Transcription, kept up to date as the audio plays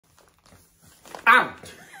Ow!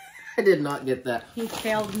 I did not get that. He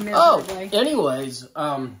failed miserably. Oh, anyways,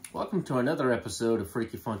 welcome to another episode of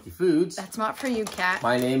Freaky Funky Foods. That's not for you, Cat.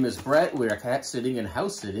 My name is Brett. We're cat sitting and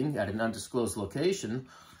house sitting at an undisclosed location.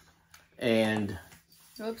 And...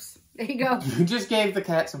 Oops. There you go. You just gave the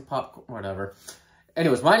cat some popcorn, whatever.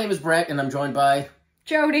 Anyways, my name is Brett, and I'm joined by...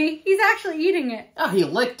 Jody. He's actually eating it. Oh, he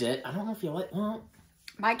licked it. I don't know if you like... Well...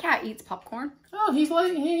 My cat eats popcorn. Oh, he's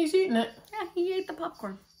eating it. Yeah, he ate the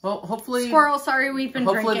popcorn. Well, hopefully... Squirrel, sorry, we've been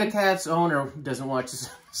hopefully drinking. the cat's owner doesn't watch this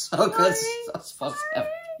episode, because I'm supposed to have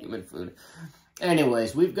human food.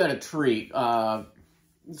 Anyways, we've got a treat.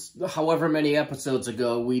 However many episodes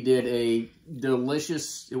ago, we did a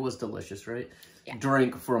delicious... It was delicious, right? Yeah.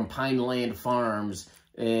 Drink from Pineland Farms,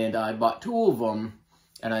 and I bought 2 of them,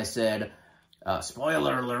 and I said...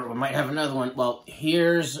 spoiler alert, we might have another one. Well,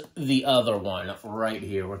 here's the other one right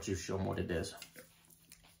here. Why don't you show them what it is?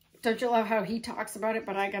 Don't you love how he talks about it,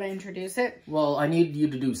 but I gotta introduce it? Well, I need you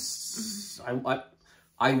to do...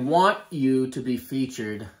 I want you to be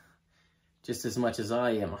featured just as much as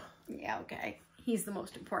I am. Yeah, okay. He's the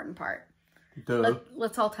most important part. Duh.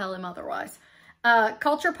 Let's all tell him otherwise.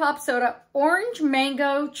 Culture Pop Soda, orange,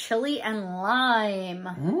 mango, chili, and lime.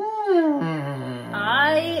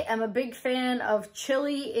 I am a big fan of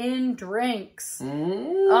chili in drinks.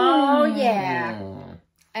 Oh, yeah.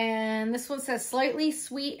 And this one says slightly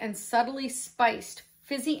sweet and subtly spiced,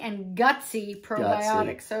 fizzy and gutsy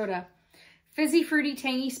probiotic soda. Fizzy, fruity,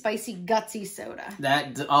 tangy, spicy, gutsy soda.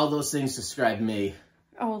 All those things describe me.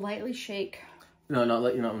 Oh, lightly shake.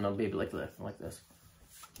 No, baby, like this.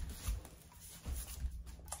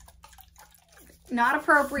 Not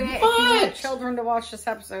appropriate if you want children to watch this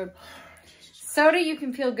episode. Soda you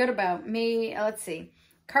can feel good about. Let's see.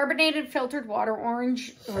 Carbonated filtered water,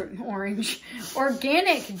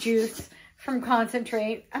 organic juice from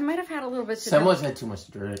concentrate. I might have had a little bit. Someone's had too much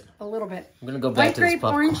to drink. A little bit. I'm gonna go back to this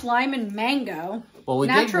popcorn. Orange, lime, and mango. Well, we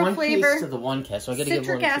natural gave one flavor, piece to the one cat, so I gotta give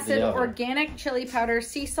one to the other. Citric acid, organic chili powder,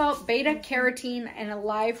 sea salt, beta carotene, and a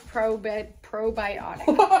live probiotic.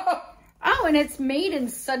 Oh, and it's made in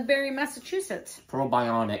Sudbury, Massachusetts.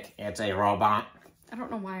 Probiotic. It's a robot. I don't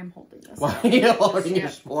know why I'm holding this. Why are you holding your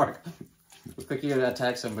spork? Look like you're gonna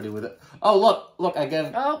attack somebody with it. Oh, look, I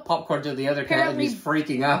gave popcorn to the other cat and he's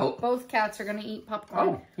freaking out. Both cats are gonna eat popcorn.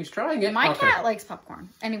 Oh, he's trying it. My cat likes popcorn.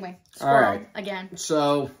 Anyway, squirrel again.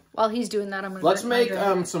 So, while he's doing that, I'm gonna... Let's make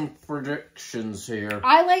some predictions here.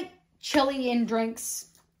 I like chili in drinks.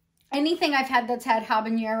 Anything I've had that's had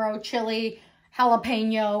habanero, chili,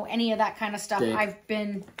 jalapeno, any of that kind of stuff, I've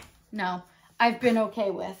been okay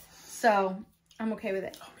with. So, I'm okay with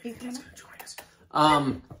it. Oh, maybe that's gonna join us.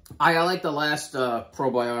 I like the last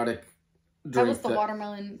probiotic drink. That was the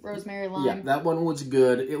watermelon, rosemary, lime. Yeah, that one was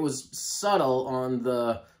good. It was subtle on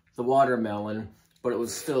the watermelon, but it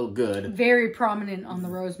was still good. Very prominent on the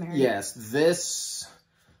rosemary. Yes, this...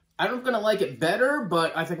 I'm going to like it better,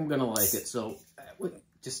 but I think I'm going to like it. So,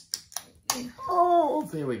 just... Oh,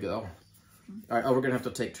 there we go. All right, we're going to have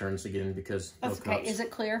to take turns again because... That's okay. Is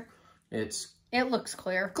it clear? It looks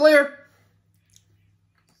clear. Clear!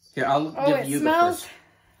 Here, I'll give you the first.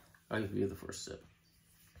 I'll give you the first sip.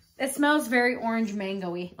 It smells very orange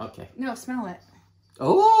mango-y. Okay. No, smell it.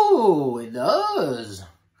 Oh, it does.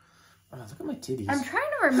 Oh, look at my titties. I'm trying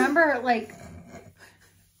to remember,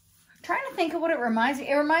 trying to think of what it reminds me.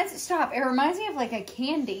 It reminds me of like a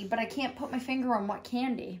candy, but I can't put my finger on what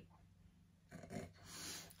candy.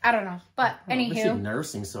 I don't know. But anywho. She's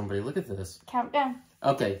nursing somebody. Look at this. Countdown.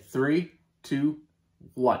 Okay, 3, 2,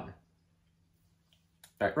 1.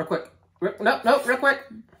 All right, real quick. No, real quick.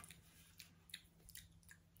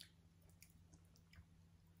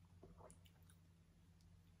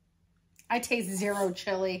 I taste zero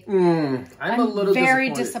chili. I'm a little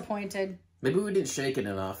very disappointed. Maybe we didn't shake it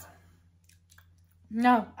enough.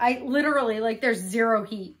 No, I literally, there's zero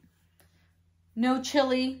heat. No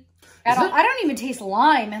chili at all. I don't even taste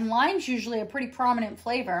lime, and lime's usually a pretty prominent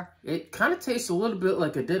flavor. It kind of tastes a little bit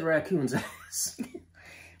like a dead raccoon's ass.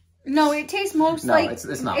 No, it tastes mostly... No, it's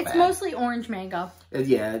not bad. It's mostly orange mango.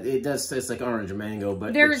 Yeah, it does taste like orange mango,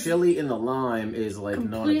 but the chili and the lime is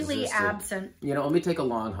completely absent. You know, let me take a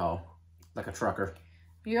long haul, like a trucker.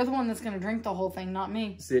 You're the one that's going to drink the whole thing, not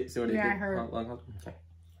me. See what I did? I heard. Long haul? Okay.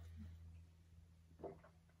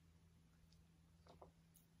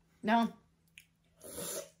 No.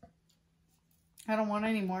 I don't want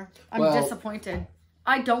any more. I'm disappointed.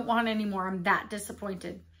 I don't want any more. I'm that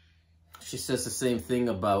disappointed. She says the same thing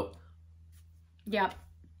about... Yep.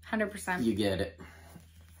 100%. You get it.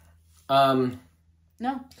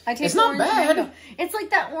 No, I taste It's not orange bad. mango. It's like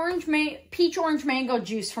that peach orange mango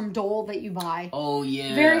juice from Dole that you buy. Oh,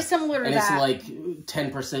 yeah. Very similar to and that. And it's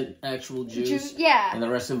like 10% actual juice. Yeah. And the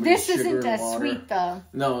rest of it this is sugar isn't and as water. sweet, though.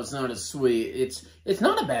 No, it's not as sweet. It's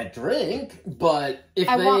not a bad drink, but if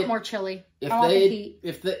I they... want more chili. If I want the heat.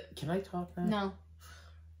 If they... Can I talk now? No.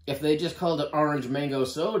 If they just called it orange mango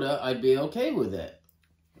soda, I'd be okay with it.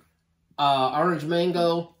 Orange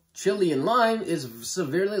mango... Chili and lime is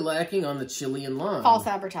severely lacking on the chili and lime. False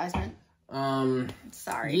advertisement.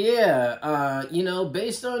 Sorry. Yeah, you know,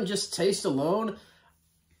 based on just taste alone,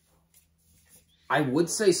 I would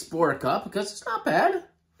say Spork Up because it's not bad.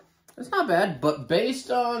 It's not bad, but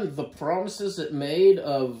based on the promises it made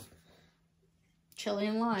of chili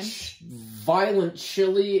and lime, violent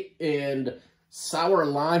chili and sour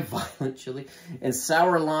lime, violent chili and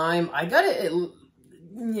sour lime, I gotta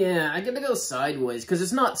go sideways because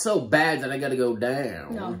it's not so bad that I gotta go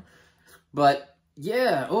down. No. But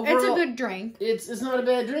yeah, overall, it's a good drink. It's not a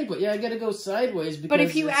bad drink, but yeah, I gotta go sideways. Because but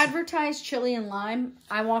if you advertise chili and lime,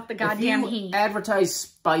 I want the goddamn heat. Advertise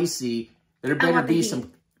spicy, there better be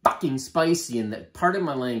some fucking spicy in there. Pardon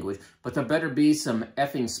my language, but there better be some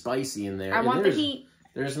effing spicy in there. I want the heat.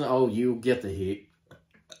 There's no. Oh, you get the heat.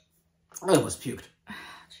 I almost puked.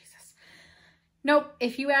 Nope.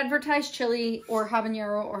 If you advertise chili or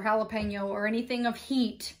habanero or jalapeno or anything of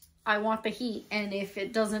heat, I want the heat. And if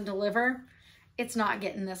it doesn't deliver, it's not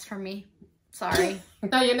getting this from me. Sorry.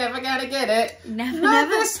 No, you're never gonna get it. Never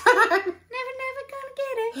this time. Never gonna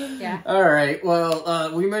get it. Yeah. All right.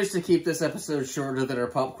 Well, we managed to keep this episode shorter than our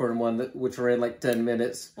popcorn one, which ran like 10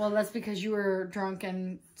 minutes. Well, that's because you were drunk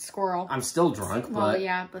and squirrel. I'm still drunk, but... Well,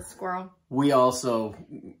 yeah, but squirrel. We also...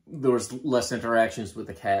 There was less interactions with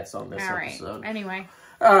the cats on this episode. Anyway.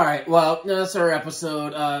 All right. Well, that's our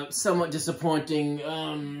episode. Somewhat disappointing.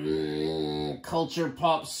 Culture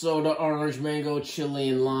Pop Soda, Orange Mango, Chili,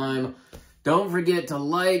 and Lime. Don't forget to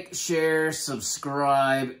like, share,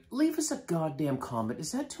 subscribe. Leave us a goddamn comment.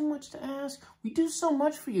 Is that too much to ask? We do so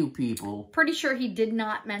much for you people. Pretty sure he did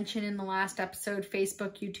not mention in the last episode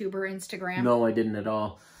Facebook, YouTube, or Instagram. No, I didn't at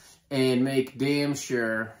all. And make damn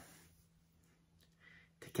sure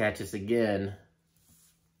to catch us again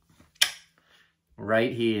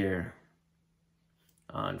right here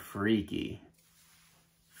on Freaky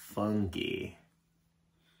Funky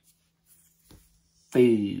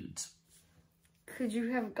Foods. Could you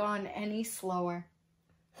have gone any slower?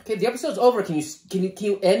 Okay, the episode's over. Can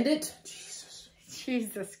you end it? Jesus.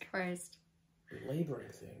 Jesus Christ.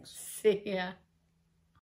 Belaboring things. See ya.